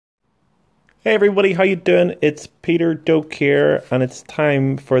Hey everybody, how you doing? It's Peter Doak here, and it's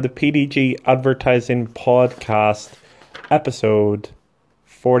time for the PDG Advertising Podcast, episode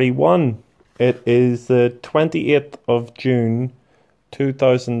 41. It is the 28th of June,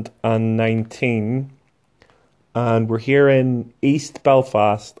 2019, and we're here in East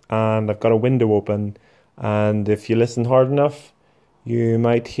Belfast, and I've got a window open, and if you listen hard enough, you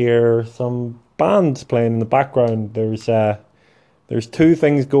might hear some bands playing in the background. There's two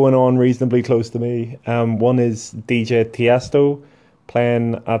things going on reasonably close to me. One is DJ Tiesto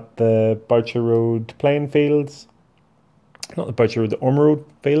playing at the Boucher Road playing fields. Not the Boucher Road, the Ormer Road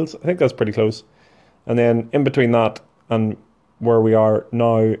fields. I think that's pretty close. And then in between that and where we are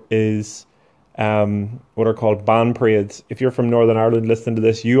now is what are called band parades. If you're from Northern Ireland listening to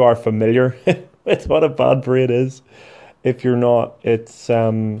this, you are familiar with what a band parade is. If you're not, it's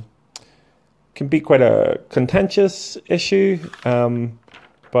can be quite a contentious issue.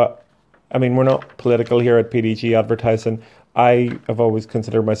 But I mean, we're not political here at PDG Advertising. I have always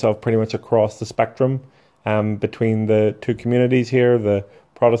considered myself pretty much across the spectrum between the two communities here, the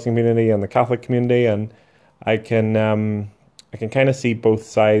Protestant community and the Catholic community, and I can kind of see both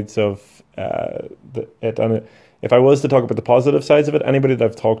sides of it. And if I was to talk about the positive sides of it, anybody that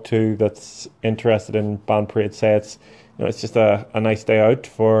I've talked to that's interested in band parade say it's just a nice day out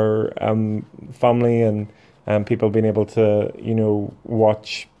for family and people being able to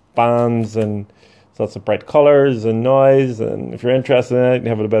watch bands and lots of bright colours and noise, and if you're interested in it and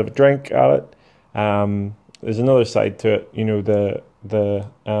have a bit of a drink at it. There's another side to it, the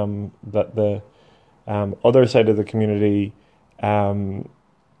other side of the community, and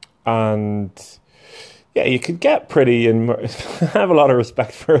yeah, you could get pretty, and I have a lot of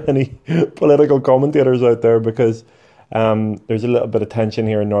respect for any political commentators out there, because there's a little bit of tension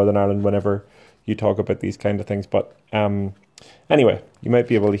here in Northern Ireland whenever you talk about these kind of things. But anyway, you might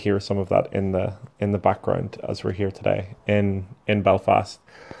be able to hear some of that in the background as we're here today in Belfast.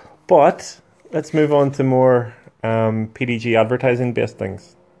 But let's move on to more PDG advertising based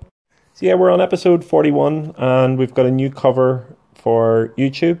things. So yeah, we're on episode 41, and we've got a new cover for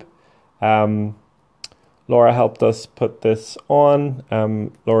YouTube. Laura helped us put this on.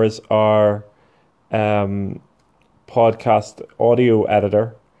 Laura's our podcast audio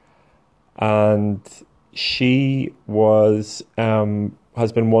editor, and she has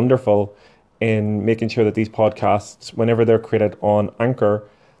been wonderful in making sure that these podcasts, whenever they're created on Anchor,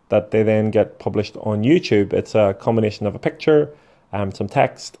 that they then get published on YouTube. It's a combination of a picture, some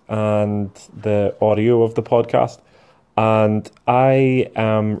text, and the audio of the podcast. And I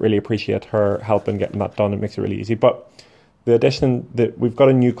really appreciate her help in getting that done. It makes it really easy. But the addition that we've got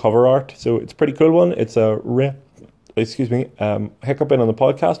a new cover art, so it's a pretty cool one. It's a Hiccup In on the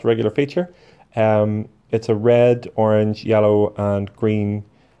Podcast regular feature. It's a red, orange, yellow, and green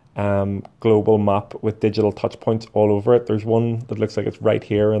global map with digital touch points all over it. There's one that looks like it's right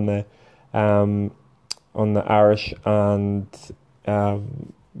here in the on the Irish and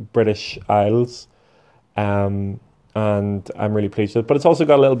British Isles. And I'm really pleased with it. But it's also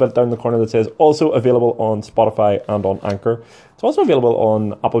got a little bit down the corner that says also available on Spotify and on Anchor. It's also available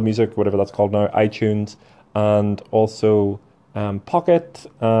on Apple Music, whatever that's called now, iTunes, and also Pocket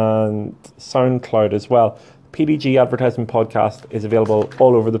and SoundCloud as well. PDG Advertising Podcast is available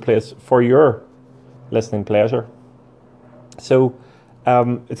all over the place for your listening pleasure. So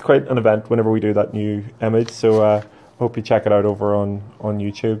it's quite an event whenever we do that new image. So hope you check it out over on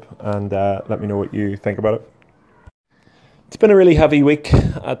YouTube, and let me know what you think about it. It's been a really heavy week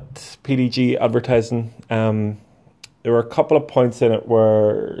at PDG Advertising. There were a couple of points in it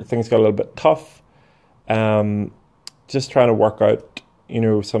where things got a little bit tough. Just trying to work out,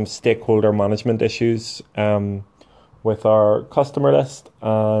 some stakeholder management issues with our customer list.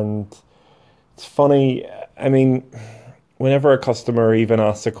 And it's funny, I mean, whenever a customer even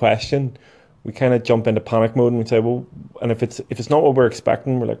asks a question, we kind of jump into panic mode and we say, well, and if it's not what we're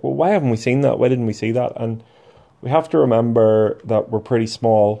expecting, we're like, well, why haven't we seen that? Why didn't we see that? And we have to remember that we're pretty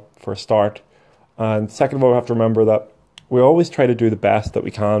small for a start. And second of all, we have to remember that we always try to do the best that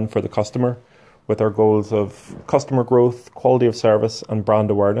we can for the customer with our goals of customer growth, quality of service, and brand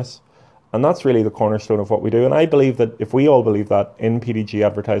awareness. And that's really the cornerstone of what we do. And I believe that if we all believe that in PDG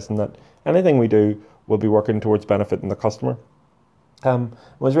Advertising, that anything we do will be working towards benefiting the customer. It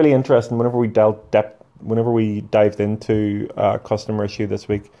was really interesting whenever we dived into a customer issue this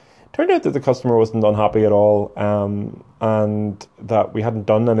week. Turned out that the customer wasn't unhappy at all, and that we hadn't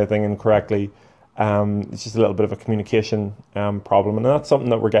done anything incorrectly. It's just a little bit of a communication problem, and that's something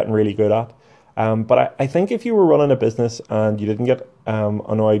that we're getting really good at. But I think if you were running a business and you didn't get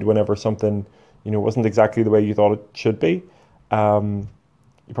annoyed whenever something wasn't exactly the way you thought it should be,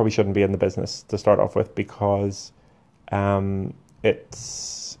 you probably shouldn't be in the business to start off with, because it's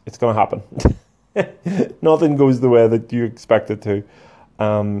going to happen. Nothing goes the way that you expect it to,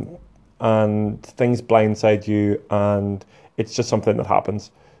 and things blindside you, and it's just something that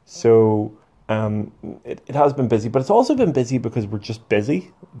happens. So it has been busy, but it's also been busy because we're just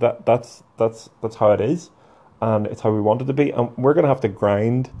busy. That's how it is, and it's how we want it to be. And we're going to have to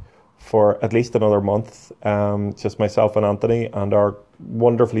grind for at least another month. Just myself and Anthony and our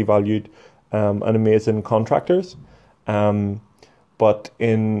wonderfully valued and amazing contractors. But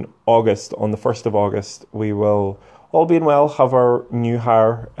in August, on the 1st of August, we will, all being well, have our new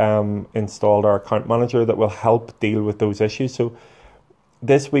hire installed, our account manager that will help deal with those issues. So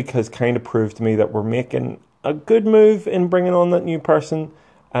this week has kind of proved to me that we're making a good move in bringing on that new person.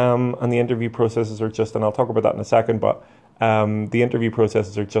 And the interview processes are just, and I'll talk about that in a second, but the interview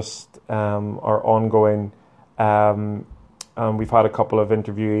processes are just are ongoing. And we've had a couple of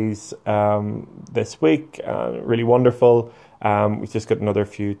interviewees this week, really wonderful. We've just got another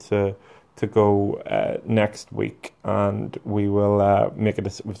few to go next week, and we will make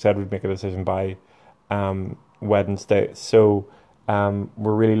we've said we'd make a decision by Wednesday. So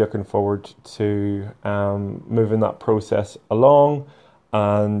we're really looking forward to moving that process along,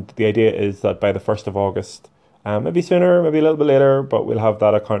 and the idea is that by the 1st of August, maybe sooner, maybe a little bit later, but we'll have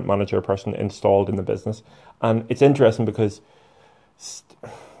that account manager person installed in the business. And it's interesting because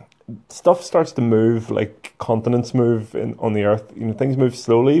stuff starts to move like continents move on the earth. You know, things move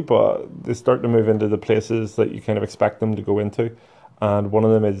slowly, but they start to move into the places that you kind of expect them to go into. And one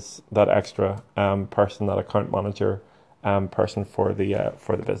of them is that extra person, that account manager person for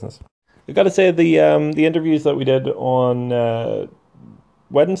the business. I've got to say the interviews that we did on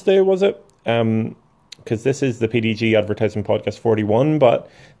Wednesday, was it? Because this is the PDG Advertising Podcast 41, but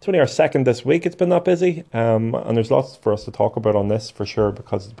it's only our second this week. It's been that busy, and there's lots for us to talk about on this for sure,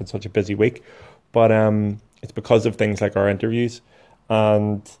 because it's been such a busy week. But it's because of things like our interviews,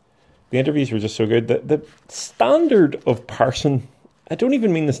 and the interviews were just so good. The standard of person, I don't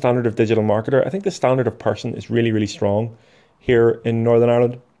even mean the standard of digital marketer, I think the standard of person is really, really strong here in Northern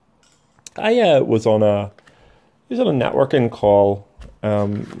Ireland. I was on a networking call a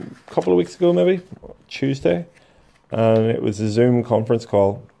couple of weeks ago, maybe Tuesday, and it was a Zoom conference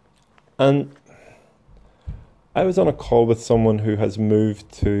call, and I was on a call with someone who has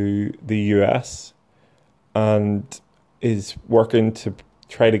moved to the US and is working to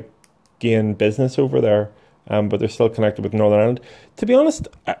try to gain business over there, but they're still connected with Northern Ireland. To be honest,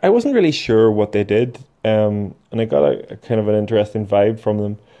 I wasn't really sure what they did, and I got a kind of an interesting vibe from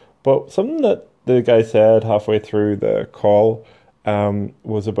them, but something that the guy said halfway through the call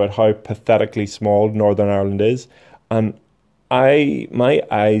was about how pathetically small Northern Ireland is, and my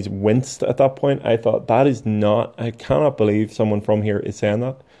eyes winced at that point. I thought, I cannot believe someone from here is saying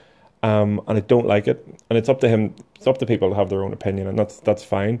that, and I don't like it. And it's up to him. It's up to people to have their own opinion, and that's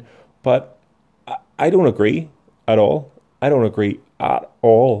fine. But I don't agree at all. I don't agree at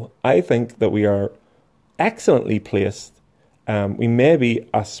all. I think that we are excellently placed. We may be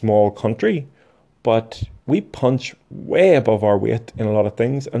a small country, but we punch way above our weight in a lot of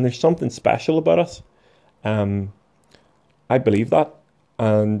things, and there's something special about us. I believe that,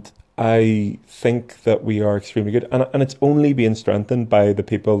 and I think that we are extremely good, and it's only being strengthened by the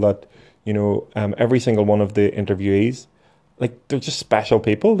people that, every single one of the interviewees, like, they're just special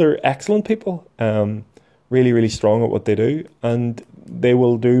people. They're excellent people, really, really strong at what they do, and they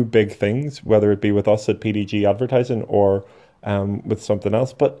will do big things, whether it be with us at PDG Advertising or with something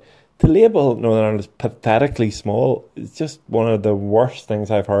else. But to label Northern Ireland as pathetically small is just one of the worst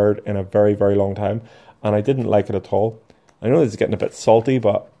things I've heard in a very, very long time, and I didn't like it at all. I know this is getting a bit salty,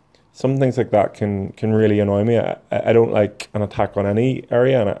 but some things like that can really annoy me. I don't like an attack on any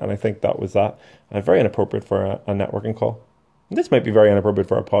area, and I think that was that. And very inappropriate for a networking call. This might be very inappropriate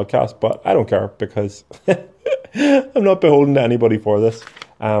for a podcast, but I don't care, because I'm not beholden to anybody for this.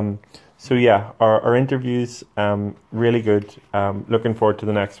 So yeah, our interviews, really good. Looking forward to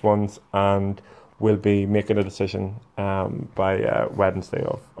the next ones, and we'll be making a decision by Wednesday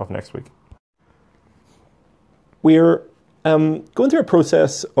of next week. We're going through a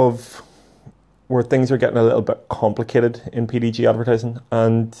process of where things are getting a little bit complicated in PDG Advertising,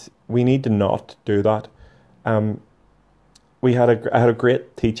 and we need to not do that. I had a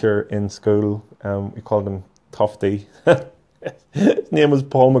great teacher in school. We called him Tufty. His name was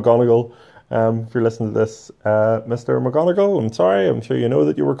Paul McGonigal. If you're listening to this, Mr. McGonigal, I'm sorry. I'm sure you know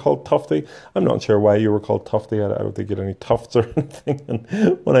that you were called Tufty. I'm not sure why you were called Tufty. I don't think you had any tufts or anything.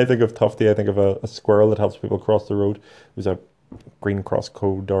 And when I think of Tufty, I think of a squirrel that helps people cross the road. It was a Green Cross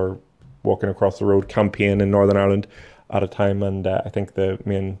Code or Walking Across the Road campaign in Northern Ireland. at a time, and I think the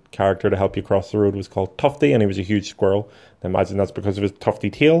main character to help you cross the road was called Tufty, and he was a huge squirrel. I imagine that's because of his tufty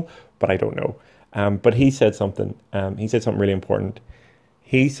tail, but I don't know. But he said something. He said something really important.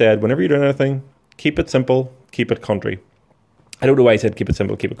 He said, whenever you're doing anything, keep it simple, keep it country. I don't know why he said keep it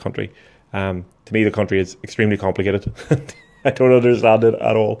simple, keep it country. To me, the country is extremely complicated. I don't understand it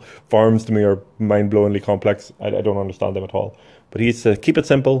at all. Farms to me are mind-blowingly complex. I don't understand them at all. But he said, keep it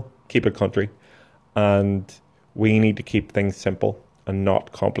simple, keep it country. And we need to keep things simple and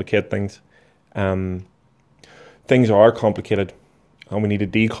not complicate things. Things are complicated, and we need to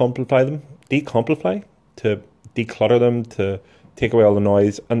decomplify, to declutter them, to take away all the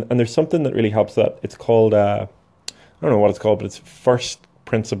noise. And there's something that really helps that. It's called, I don't know what it's called, but it's first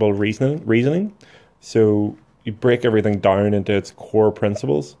principle reasoning. So you break everything down into its core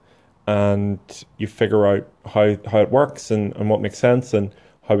principles, and you figure out how it works and what makes sense and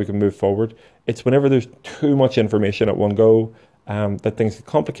how we can move forward. It's whenever there's too much information at one go that things get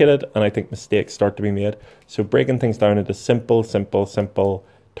complicated, and I think mistakes start to be made. So breaking things down into simple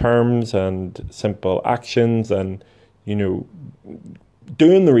terms and simple actions, and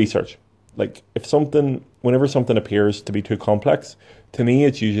doing the research. Like whenever something appears to be too complex, to me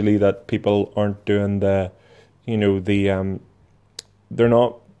it's usually that people aren't doing they're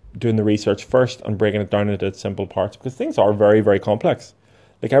not doing the research first and breaking it down into its simple parts, because things are very, very complex.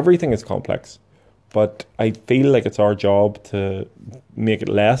 Like everything is complex, but I feel like it's our job to make it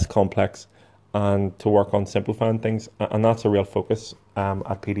less complex and to work on simplifying things, and that's a real focus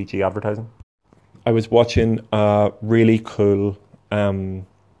at PDG Advertising. I was watching a really cool, wasn't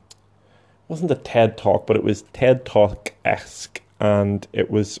a TED Talk, but it was TED Talk-esque, and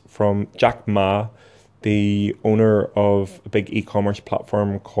it was from Jack Ma, the owner of a big e-commerce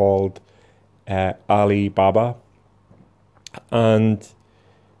platform called Alibaba. And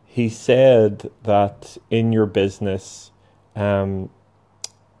he said that in your business, you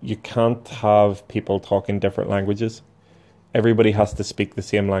can't have people talking different languages. Everybody has to speak the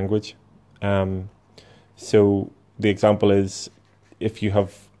same language. So the example is, if you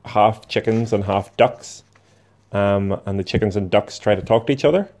have half chickens and half ducks, and the chickens and ducks try to talk to each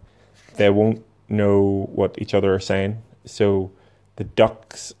other, they won't know what each other are saying. So the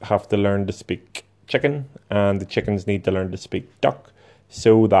ducks have to learn to speak chicken, and the chickens need to learn to speak duck,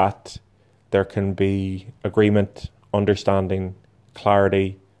 so that there can be agreement, understanding,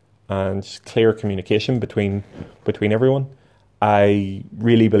 clarity, and just clear communication between everyone. I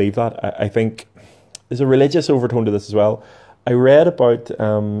really believe that. I think there's a religious overtone to this as well. I read about it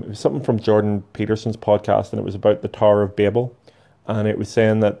was something from Jordan Peterson's podcast, and it was about the Tower of Babel. And it was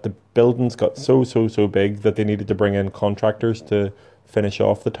saying that the buildings got so big that they needed to bring in contractors to finish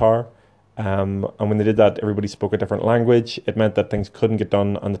off the tower. And when they did that, everybody spoke a different language. It meant that things couldn't get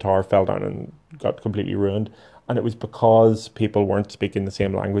done, and the tower fell down and got completely ruined. And it was because people weren't speaking the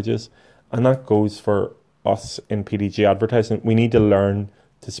same languages. And that goes for us in PDG Advertising. We need to learn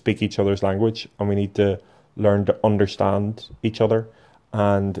to speak each other's language, and we need to learn to understand each other.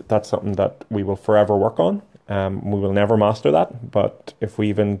 And that's something that we will forever work on. We will never master that, but if we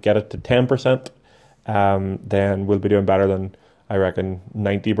even get it to 10%, then we'll be doing better than, I reckon,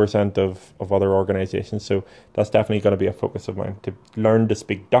 90% of other organizations. So that's definitely going to be a focus of mine, to learn to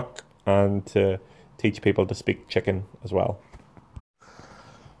speak duck and to teach people to speak chicken as well.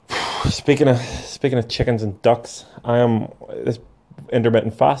 Speaking of chickens and ducks, I am this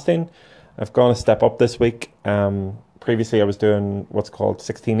intermittent fasting. I've gone a step up this week. Previously I was doing what's called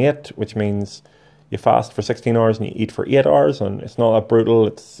 16-8, which means you fast for 16 hours and you eat for 8 hours, and it's not that brutal.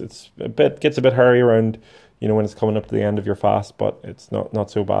 It's gets a bit hairy around, when it's coming up to the end of your fast, but it's not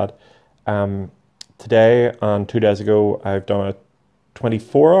so bad. Today and 2 days ago, I've done a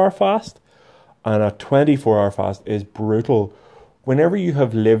 24-hour fast, and a 24-hour fast is brutal. Whenever you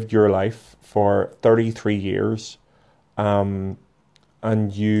have lived your life for 33 years, and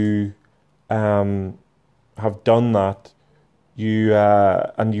you have done that,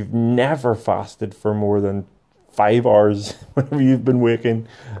 and you've never fasted for more than 5 hours whenever you've been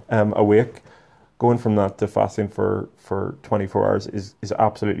awake, going from that to fasting for 24 hours is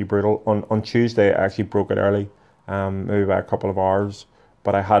absolutely brutal. On Tuesday, I actually broke it early, maybe by a couple of hours,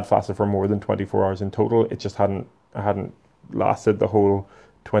 but I had fasted for more than 24 hours in total. It just I hadn't lasted the whole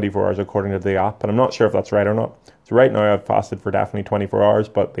 24 hours according to the app, and I'm not sure if that's right or not. So right now I've fasted for definitely 24 hours,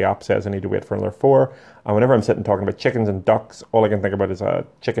 but the app says I need to wait for another 4. And whenever I'm sitting talking about chickens and ducks, all I can think about is a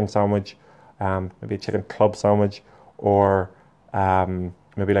chicken sandwich, maybe a chicken club sandwich, or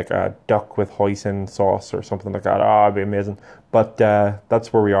maybe like a duck with hoisin sauce or something like that. It'd be amazing. But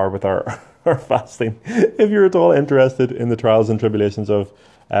that's where we are with our fasting. If you're at all interested in the trials and tribulations of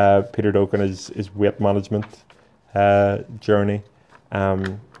Peter Doak and his weight management journey.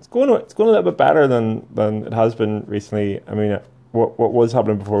 It's going a little bit better than it has been recently. I mean, what was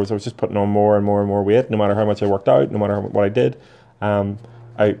happening before was I was just putting on more and more and more weight, no matter how much I worked out, no matter what I did. Um,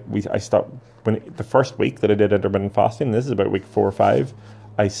 I stopped when the first week that I did intermittent fasting. This is about week 4 or 5.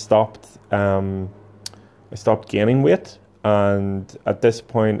 I stopped. I stopped gaining weight, and at this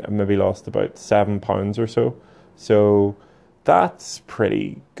point, I maybe lost about 7 pounds or so. So that's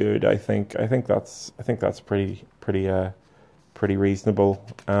pretty good. I think that's pretty reasonable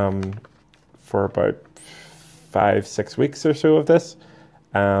for about 5 6 weeks or so of this.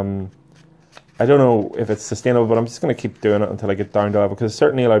 Um, I don't know if it's sustainable, but I'm just going to keep doing it until I get down to level because it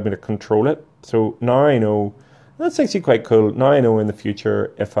certainly allowed me to control it. So now I know that's actually quite cool. Now I know in the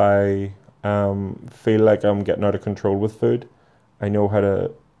future if I feel like I'm getting out of control with food, I know how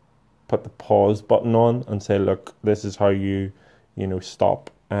to put the pause button on and say, look, this is how stop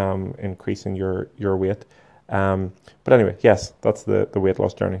increasing your weight. But anyway, yes, that's the weight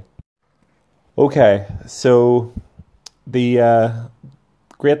loss journey. Okay, so the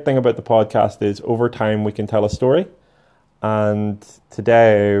great thing about the podcast is over time we can tell a story. And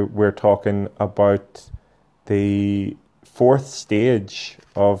today we're talking about the fourth stage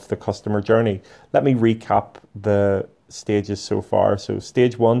of the customer journey. Let me recap the stages so far. So,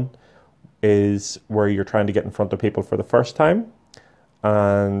 stage 1 is where you're trying to get in front of people for the first time.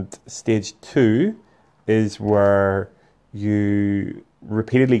 And stage 2 is where you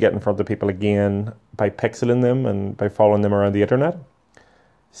repeatedly get in front of people again by pixeling them and by following them around the internet.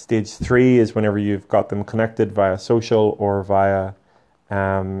 Stage 3 is whenever you've got them connected via social or via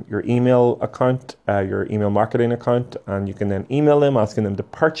your email account, your email marketing account, and you can then email them asking them to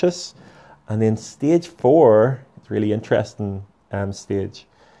purchase. And then stage 4, it's really interesting stage.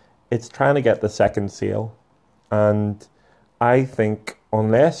 It's trying to get the second sale. And I think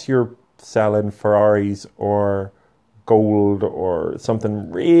unless you're selling Ferraris or gold or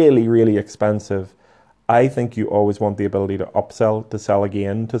something really, really expensive, I think you always want the ability to upsell, to sell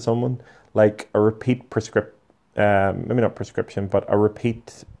again to someone, like a repeat maybe not prescription, but a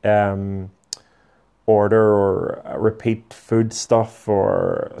repeat order or a repeat food stuff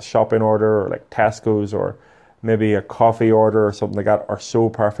or a shopping order or like Tesco's or maybe a coffee order or something like that are so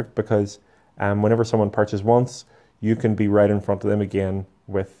perfect because whenever someone purchases once, you can be right in front of them again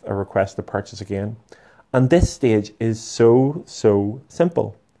with a request to purchase again. And this stage is so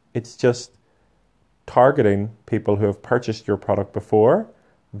simple. It's just targeting people who have purchased your product before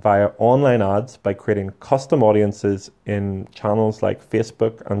via online ads by creating custom audiences in channels like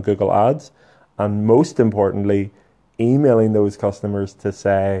Facebook and Google Ads, and most importantly, emailing those customers to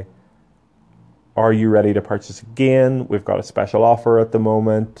say, are you ready to purchase again? We've got a special offer at the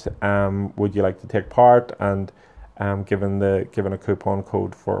moment. Would you like to take part? And given a coupon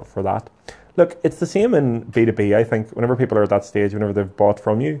code for that. Look, it's the same in B2B. I think whenever people are at that stage, whenever they've bought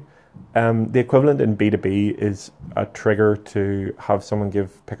from you, the equivalent in B2B is a trigger to have someone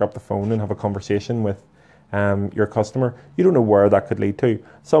pick up the phone and have a conversation with your customer. You don't know where that could lead to.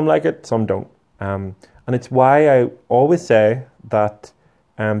 Some like it, some don't. And it's why I always say that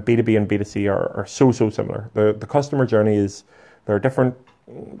B2B and B2C are so similar. The customer journey there are different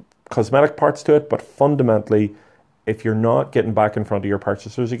cosmetic parts to it, but fundamentally, if you're not getting back in front of your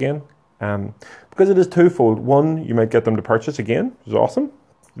purchasers again, because it is twofold. One, you might get them to purchase again, which is awesome.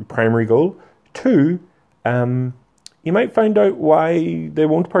 Primary goal. 2, you might find out why they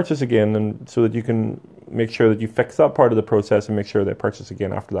won't purchase again, and so that you can make sure that you fix that part of the process and make sure they purchase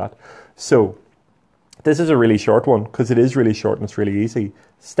again after that. So this is a really short one because it is really short and it's really easy.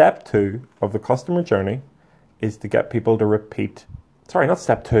 Step 2 of the customer journey is to get people to repeat. Sorry, not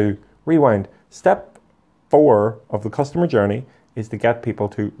step 2. Rewind. Step 4 of the customer journey is to get people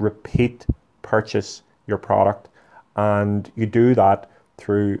to repeat purchase your product, and you do that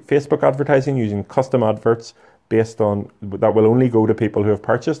through Facebook advertising using custom adverts based on that will only go to people who have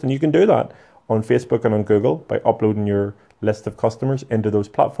purchased. And you can do that on Facebook and on Google by uploading your list of customers into those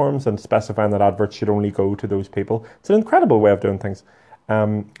platforms and specifying that adverts should only go to those people. It's an incredible way of doing things.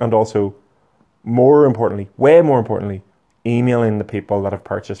 And also, way more importantly, emailing the people that have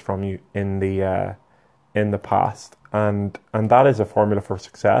purchased from you in the past. And that is a formula for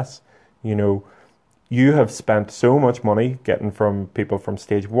success. You have spent so much money getting from people from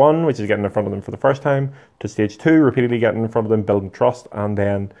stage 1, which is getting in front of them for the first time, to stage 2, repeatedly getting in front of them, building trust, and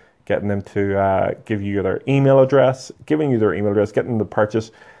then getting them to give you their email address, getting them to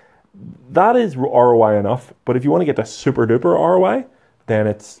purchase. That is ROI enough. But if you want to get the super duper ROI, then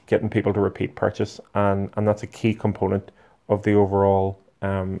it's getting people to repeat purchase, and that's a key component of the overall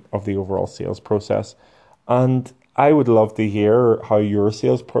sales process. And I would love to hear how your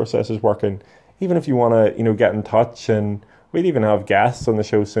sales process is working. even if you want to, get in touch, and we'd even have guests on the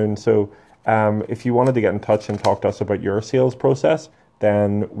show soon. So if you wanted to get in touch and talk to us about your sales process,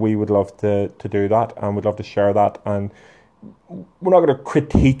 then we would love to do that, and we'd love to share that. And we're not going to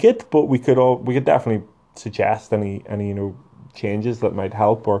critique it, but we could definitely suggest any changes that might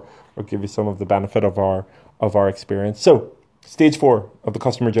help, or give you some of the benefit of our experience. So stage 4 of the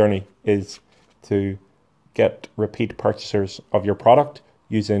customer journey is to get repeat purchasers of your product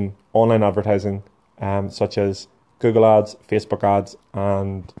using online advertising, such as Google Ads, Facebook Ads,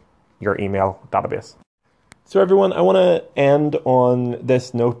 and your email database. So everyone, I want to end on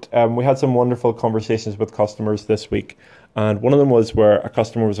this note. We had some wonderful conversations with customers this week, and one of them was where a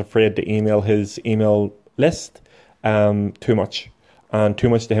customer was afraid to email his email list too much, and too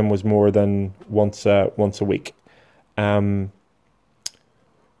much to him was more than once a week.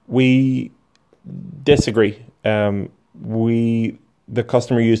 We disagree. The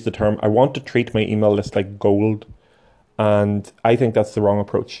customer used the term, "I want to treat my email list like gold," and I think that's the wrong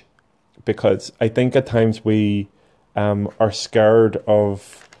approach, because I think at times we are scared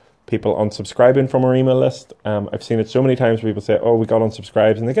of people unsubscribing from our email list. I've seen it so many times where people say, "Oh, we got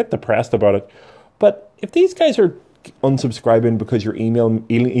unsubscribed," and they get depressed about it. But if these guys are unsubscribing because you're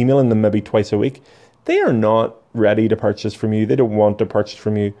emailing them maybe twice a week, they are not ready to purchase from you. They don't want to purchase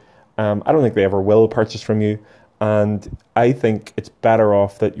from you. I don't think they ever will purchase from you. And I think it's better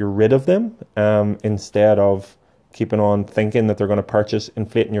off that you're rid of them instead of keeping on thinking that they're going to purchase,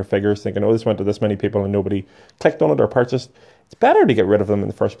 inflating your figures, thinking, "Oh, this went to this many people and nobody clicked on it or purchased." It's better to get rid of them in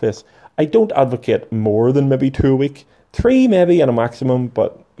the first place. I don't advocate more than maybe 2 a week, 3 maybe at a maximum,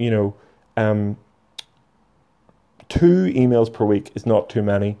 but 2 emails per week is not too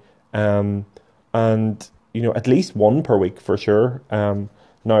many. And at least 1 per week for sure.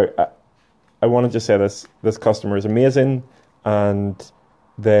 Now, I want to just say this customer is amazing, and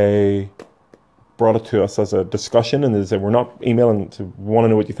they brought it to us as a discussion, and they said, "We're not emailing to want to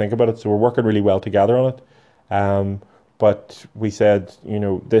know what you think about it," so we're working really well together on it. But we said,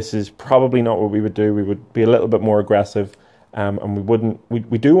 this is probably not what we would do. We would be a little bit more aggressive, and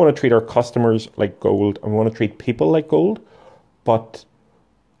we do want to treat our customers like gold, and we want to treat people like gold. But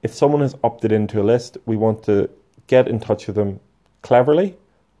if someone has opted into a list, we want to get in touch with them cleverly,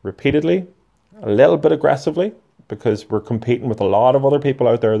 repeatedly, a little bit aggressively, because we're competing with a lot of other people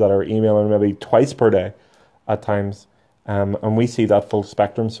out there that are emailing maybe twice per day at times. And we see that full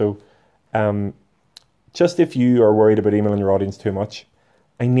spectrum. So just if you are worried about emailing your audience too much,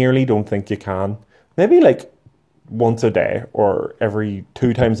 I nearly don't think you can. Maybe like once a day or every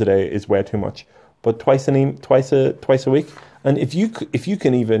 2 times a day is way too much. But twice a week. And if you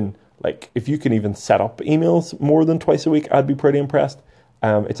can even set up emails more than twice a week, I'd be pretty impressed.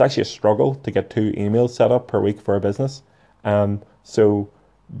 It's actually a struggle to get 2 emails set up per week for a business. So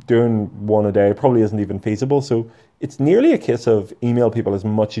doing 1 a day probably isn't even feasible. So it's nearly a case of email people as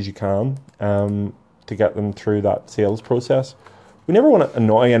much as you can to get them through that sales process. We never want to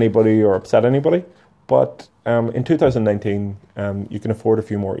annoy anybody or upset anybody, but in 2019, you can afford a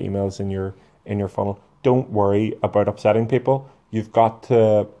few more emails in your funnel. Don't worry about upsetting people. You've got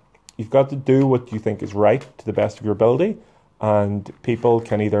to do what you think is right to the best of your ability, and people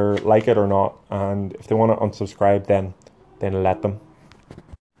can either like it or not. And if they want to unsubscribe, then let them.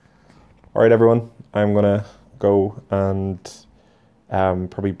 All right, everyone. I'm gonna go and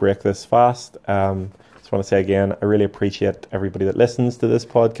probably break this fast. Just want to say again, I really appreciate everybody that listens to this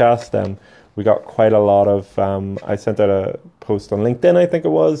podcast. We got quite a lot of. I sent out a post on LinkedIn, I think it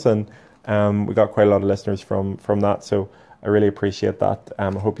was, and we got quite a lot of listeners from that. So I really appreciate that. I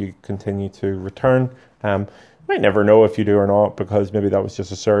hope you continue to return. Might never know if you do or not, because maybe that was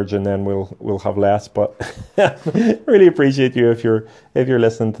just a surge and then we'll have less. But really appreciate you if you're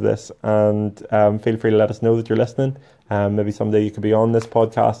listening to this, and feel free to let us know that you're listening. Maybe someday you could be on this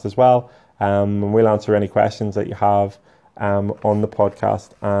podcast as well. And we'll answer any questions that you have on the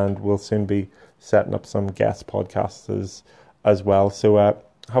podcast, and we'll soon be setting up some guest podcasts as well. So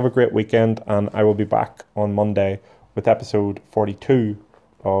have a great weekend, and I will be back on Monday with episode 42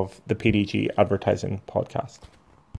 of the PDG Advertising Podcast.